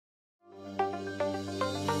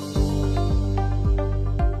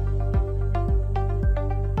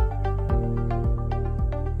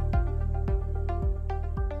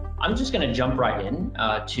I'm just going to jump right in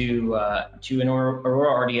to an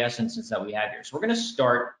Aurora RDS instance that we have here. So we're going to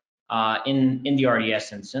start in the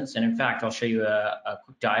RDS instance, and in fact, I'll show you a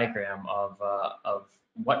quick diagram of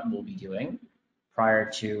what we'll be doing prior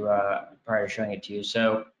to showing it to you.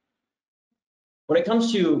 So when it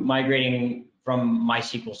comes to migrating from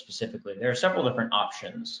MySQL specifically, there are several different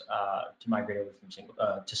options to migrate over from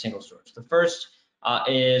SingleStore. So the first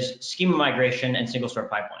is schema migration and SingleStore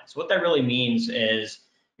pipelines. So what that really means is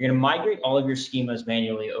you're going to migrate all of your schemas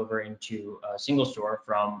manually over into SingleStore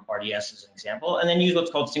from RDS as an example, and then use what's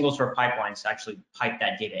called SingleStore pipelines to actually pipe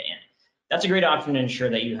that data in. That's a great option to ensure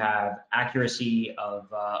that you have accuracy of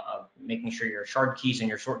making sure your shard keys and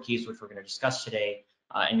your sort keys, which we're going to discuss today,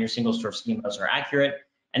 and your SingleStore schemas are accurate.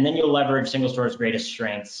 And then you'll leverage SingleStore's greatest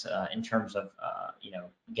strengths in terms of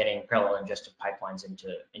getting parallel ingested pipelines into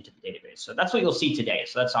the database. So that's what you'll see today.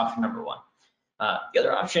 So that's option number one. The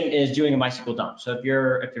other option is doing a MySQL dump. So if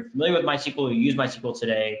you're familiar with MySQL, you use MySQL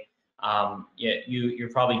today,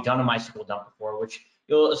 you've probably done a MySQL dump before, which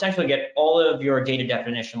you'll essentially get all of your data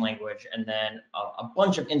definition language and then a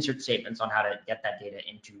bunch of insert statements on how to get that data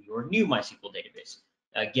into your new MySQL database.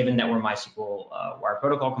 Given that we're MySQL wire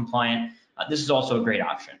protocol compliant, this is also a great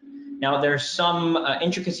option. Now there's some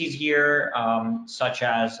intricacies here, such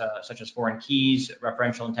as foreign keys,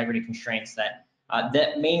 referential integrity constraints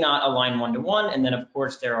that may not align one-to-one, and then of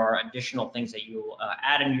course there are additional things that you'll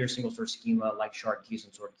add into your SingleStore schema, like shard keys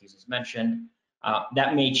and sort keys as mentioned.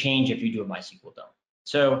 That may change if you do a MySQL dump.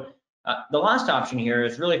 So the last option here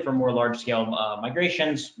is really for more large-scale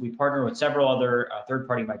migrations. We partner with several other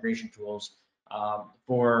third-party migration tools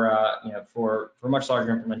for much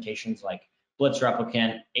larger implementations like Blitz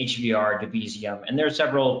Replicant, HVR, Debezium, and there are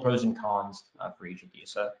several pros and cons for each of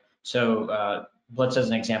these. So Blitz, as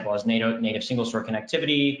an example, has native SingleStore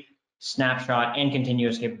connectivity, snapshot, and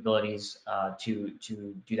continuous capabilities to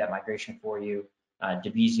do that migration for you.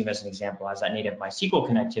 Debezium, as an example, has that native MySQL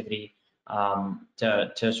connectivity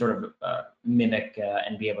to sort of mimic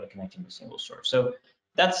and be able to connect into SingleStore. So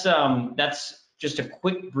that's just a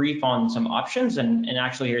quick brief on some options, and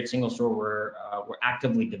actually here at SingleStore we're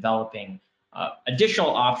actively developing additional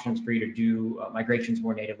options for you to do migrations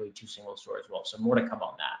more natively to SingleStore as well. So more to come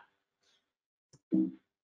on that.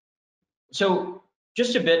 So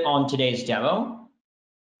just a bit on today's demo.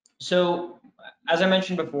 So as I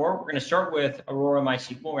mentioned before, we're going to start with Aurora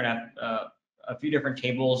MySQL. We're going to have a few different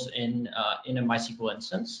tables in a MySQL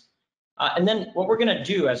instance. And then what we're going to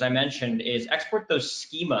do, as I mentioned, is export those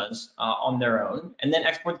schemas on their own, and then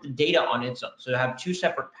export the data on its own. So I have two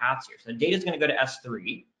separate paths here. So the data is going to go to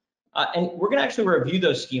S3, and we're going to actually review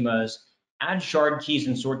those schemas, add shard keys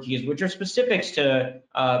and sort keys, which are specifics to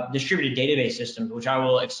distributed database systems, which I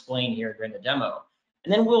will explain here during the demo.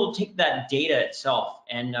 And then we'll take that data itself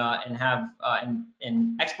and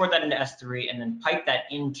export that into S3, and then pipe that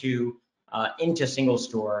into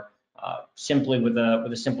SingleStore. Simply with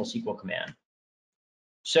a simple SQL command.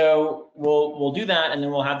 So we'll do that, and then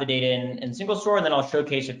we'll have the data in SingleStore, and then I'll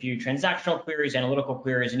showcase a few transactional queries, analytical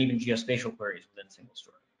queries, and even geospatial queries within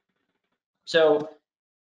SingleStore. So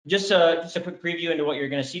just a quick preview into what you're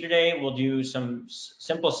going to see today. We'll do some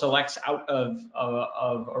simple selects out of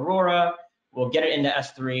Aurora. We'll get it into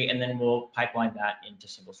S3, and then we'll pipeline that into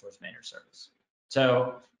SingleStore's managed service.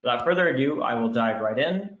 So without further ado, I will dive right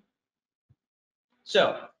in.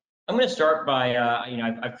 So I'm going to start by,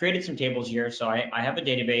 I've created some tables here. So I have a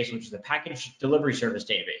database, which is a package delivery service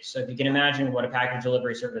database. So if you can imagine what a package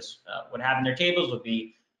delivery service would have in their tables would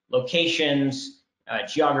be locations,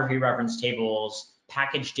 geography reference tables,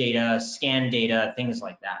 package data, scan data, things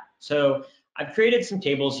like that. So I've created some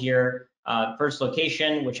tables here. First,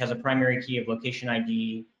 location, which has a primary key of location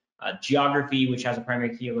ID, geography, which has a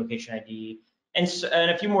primary key of location ID, and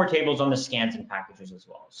a few more tables on the scans and packages as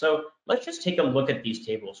well. So let's just take a look at these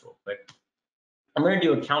tables real quick. I'm going to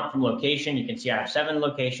do a count from location. You can see I have 7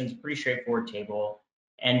 locations, pretty straightforward table,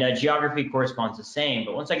 and geography corresponds the same.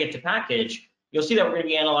 But once I get to package, you'll see that we're going to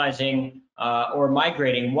be analyzing or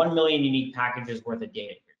migrating 1 million unique packages worth of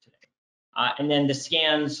data here today. And then the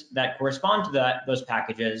scans that correspond to those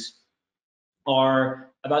packages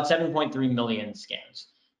are about 7.3 million scans.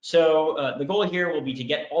 So the goal here will be to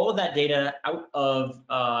get all of that data out of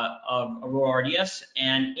Aurora RDS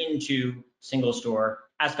and into SingleStore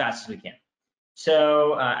as fast as we can.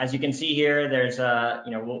 So as you can see here, there's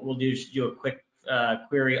we'll do a quick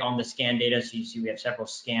query on the scan data. So you see we have several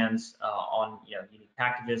scans on unique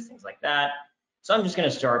packages, things like that. So I'm just going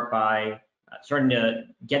to start by starting to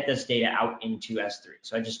get this data out into S3.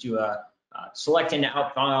 So I just do a select into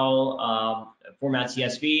out file format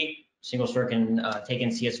CSV. SingleStore can take in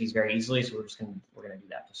CSVs very easily, so we're gonna do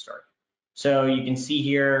that to start. So you can see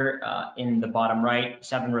here in the bottom right,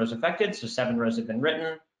 7 rows affected, so 7 rows have been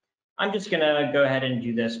written. I'm just gonna go ahead and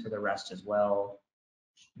do this for the rest as well.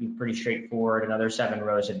 Should be pretty straightforward. Another 7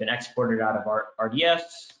 rows have been exported out of our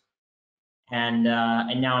RDS. And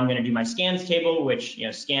now I'm gonna do my scans table, which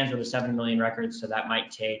scans with 7 million records, so that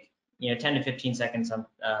might take 10 to 15 seconds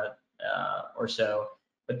or so.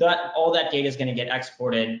 But all that data is gonna get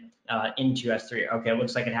exported into S3. Okay, it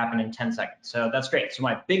looks like it happened in 10 seconds. So that's great. So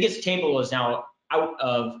my biggest table is now out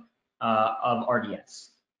of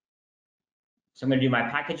RDS. So I'm gonna do my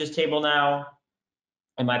packages table now.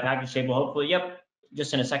 And my package table, hopefully, yep,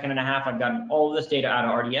 just in a second and a half, I've gotten all of this data out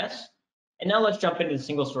of RDS. And now let's jump into the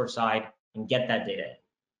SingleStore side and get that data in.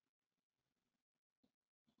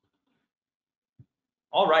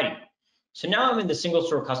 Alrighty, so now I'm in the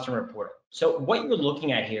SingleStore customer portal. So what you're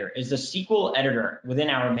looking at here is the SQL editor within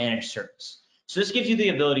our managed service. So this gives you the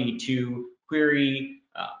ability to query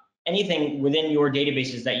anything within your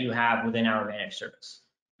databases that you have within our managed service.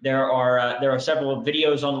 There are several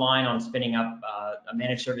videos online on spinning up a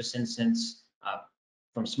managed service instance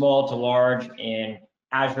from small to large in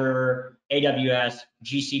Azure, AWS,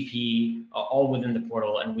 GCP, all within the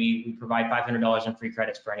portal, and we provide $500 in free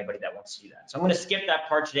credits for anybody that wants to do that. So I'm going to skip that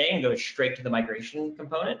part today and go straight to the migration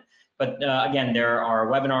component. But again, there are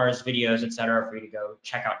webinars, videos, etc., for you to go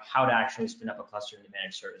check out how to actually spin up a cluster in the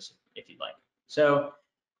managed service if you'd like. So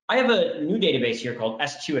I have a new database here called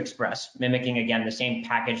S2 Express, mimicking again the same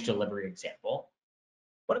package delivery example.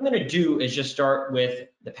 What I'm going to do is just start with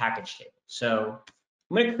the package table. So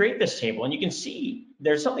I'm going to create this table, and you can see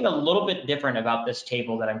there's something a little bit different about this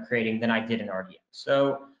table that I'm creating than I did in RDS.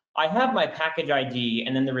 So I have my package ID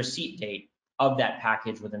and then the receipt date of that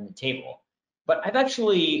package within the table. But I've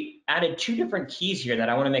actually added 2 different keys here that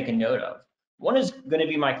I want to make a note of. One is going to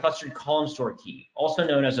be my clustered column store key, also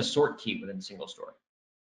known as a sort key within SingleStore.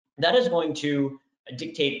 That is going to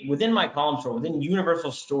dictate within my column store, within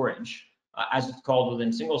universal storage, as it's called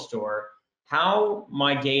within SingleStore, how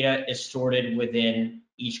my data is sorted within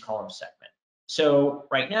each column segment. So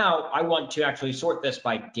right now, I want to actually sort this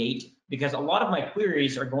by date because a lot of my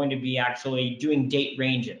queries are going to be actually doing date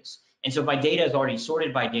ranges. And so if my data is already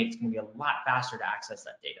sorted by date, it's going to be a lot faster to access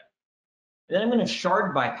that data. And then I'm going to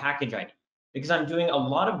shard by package ID because I'm doing a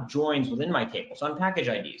lot of joins within my tables on package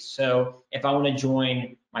IDs. So if I want to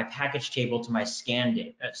join my package table to my scan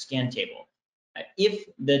table, if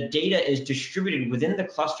the data is distributed within the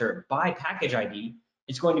cluster by package ID,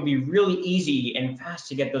 it's going to be really easy and fast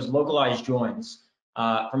to get those localized joins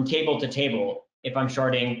from table to table if I'm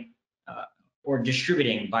sharding or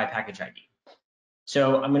distributing by package ID.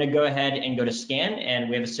 So I'm going to go ahead and go to scan, and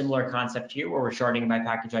we have a similar concept here where we're sharding by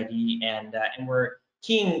package ID, and we're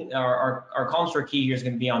keying our column store key here is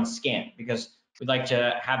going to be on scan because we'd like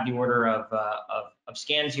to have the order of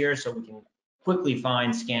scans here so we can quickly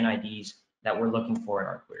find scan IDs that we're looking for in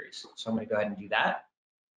our queries. So I'm going to go ahead and do that.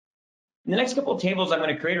 And the next couple of tables I'm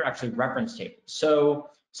going to create are actually reference tables. So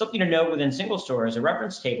something to note within SingleStore is a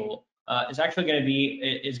reference table is actually going to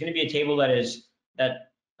be a table that is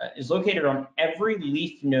located on every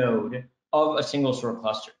leaf node of a SingleStore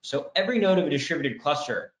cluster. So every node of a distributed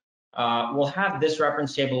cluster will have this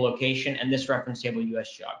reference table location and this reference table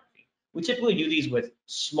US geography. We typically do these with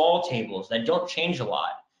small tables that don't change a lot.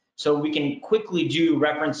 So we can quickly do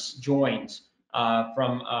reference joins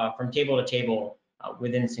from table to table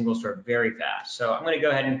within SingleStore very fast. So I'm going to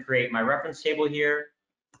go ahead and create my reference table here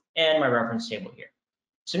and my reference table here.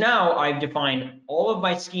 So now I've defined all of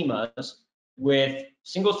my schemas with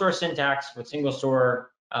SingleStore syntax, with SingleStore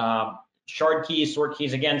shard keys, sort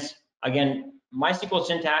keys. Again, MySQL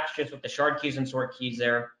syntax just with the shard keys and sort keys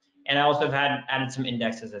there. And I also have added some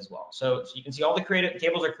indexes as well. So you can see all the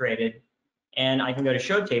tables are created, and I can go to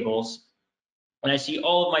show tables, and I see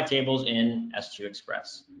all of my tables in S2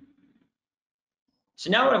 Express. So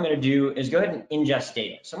now what I'm going to do is go ahead and ingest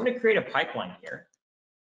data. So I'm going to create a pipeline here.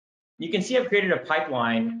 You can see I've created a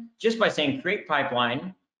pipeline just by saying create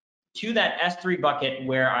pipeline to that S3 bucket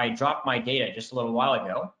where I dropped my data just a little while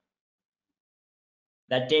ago.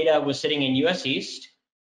 That data was sitting in US East,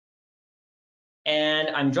 and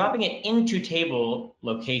I'm dropping it into table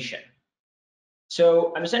location.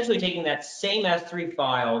 So I'm essentially taking that same S3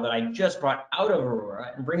 file that I just brought out of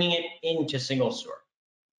Aurora and bringing it into SingleStore.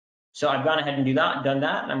 So I've gone ahead and done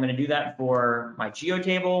that, and I'm going to do that for my geo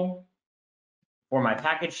table, for my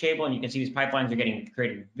package table, and you can see these pipelines are getting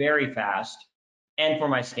created very fast, and for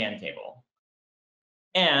my scan table.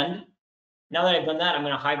 And now that I've done that, I'm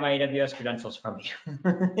going to hide my AWS credentials from you.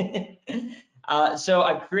 So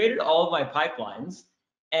I've created all of my pipelines,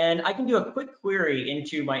 and I can do a quick query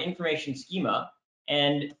into my information schema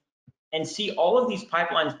and and see all of these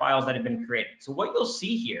pipelines files that have been created. So what you'll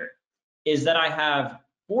see here is that I have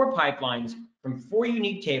 4 pipelines from 4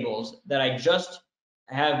 unique tables that I just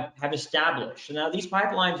have established. So now these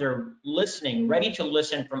pipelines are listening, ready to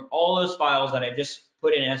listen from all those files that I just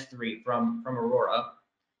put in S3 from Aurora.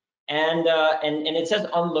 And it says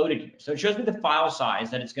unloaded here. So it shows me the file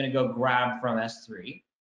size that it's going to go grab from S3,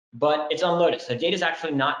 but it's unloaded. So data is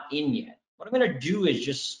actually not in yet. What I'm going to do is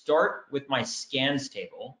just start with my scans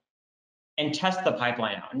table and test the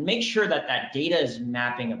pipeline out and make sure that that data is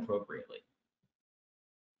mapping appropriately.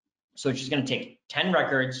 So it's just going to take 10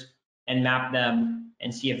 records and map them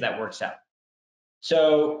and see if that works out.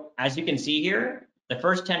 So as you can see here, the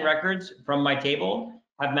first 10 records from my table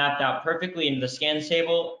have mapped out perfectly into the scans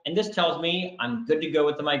table, and this tells me I'm good to go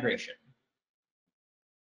with the migration.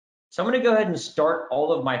 So I'm going to go ahead and start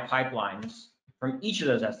all of my pipelines from each of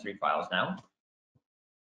those S3 files now.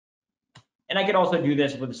 And I could also do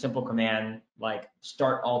this with a simple command like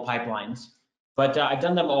start all pipelines, but I've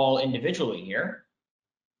done them all individually here.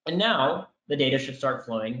 And now the data should start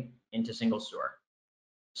flowing into SingleStore.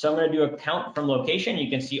 So I'm going to do a count from location. You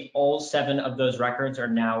can see all 7 of those records are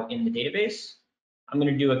now in the database. I'm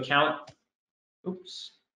going to do a count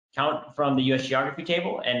from the US geography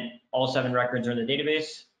table, and all 7 records are in the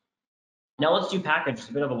database. Now let's do package. It's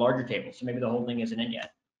a bit of a larger table, so maybe the whole thing isn't in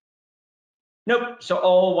yet. Nope, so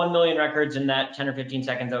all 1 million records in that 10 or 15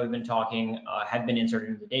 seconds that we've been talking have been inserted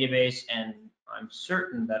into the database, and I'm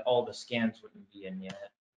certain that all the scans wouldn't be in yet.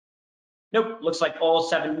 Nope, looks like all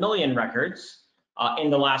 7 million records in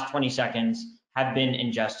the last 20 seconds have been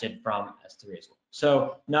ingested from S3 as well.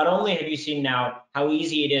 So not only have you seen now how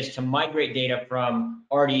easy it is to migrate data from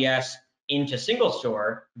RDS into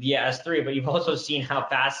SingleStore via S3, but you've also seen how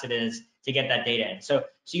fast it is to get that data in. So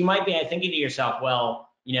you might be thinking to yourself, well,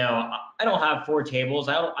 you know, I don't have 4 tables.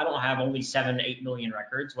 I don't have only 7, 8 million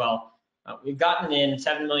records. Well, we've gotten in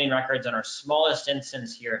 7 million records on our smallest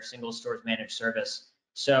instance here of SingleStore's managed service.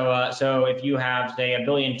 So if you have, say, 1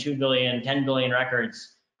 billion, 2 billion, 10 billion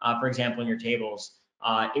records, for example, in your tables,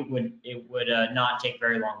 it would not take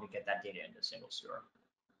very long to get that data into SingleStore.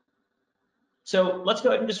 So let's go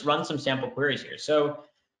ahead and just run some sample queries here. So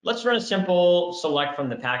let's run a simple select from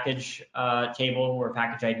the package table where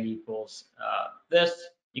package ID equals this.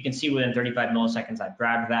 You can see within 35 milliseconds I've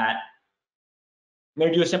grabbed that. I'm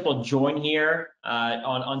going to do a simple join here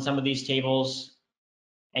on some of these tables.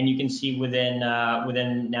 And you can see within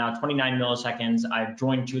now 29 milliseconds, I've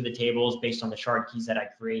joined 2 of the tables based on the shard keys that I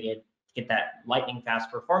created to get that lightning fast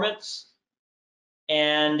performance.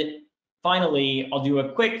 And finally, I'll do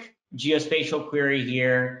a quick geospatial query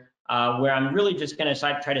here where I'm really just going to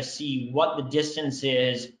try to see what the distance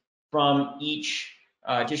is from each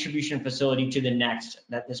distribution facility to the next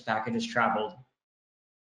that this package has traveled.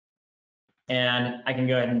 And I can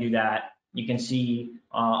go ahead and do that. You can see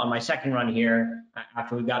on my second run here,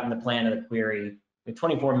 after we've gotten the plan of the query, with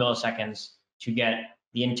 24 milliseconds to get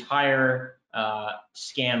the entire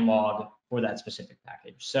scan log for that specific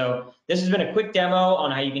package. So this has been a quick demo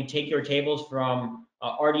on how you can take your tables from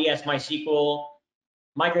RDS MySQL,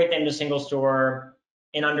 migrate them to SingleStore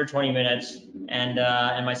in under 20 minutes, and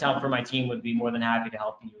myself or my team would be more than happy to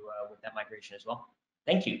help you with that migration as well.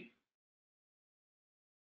 Thank you.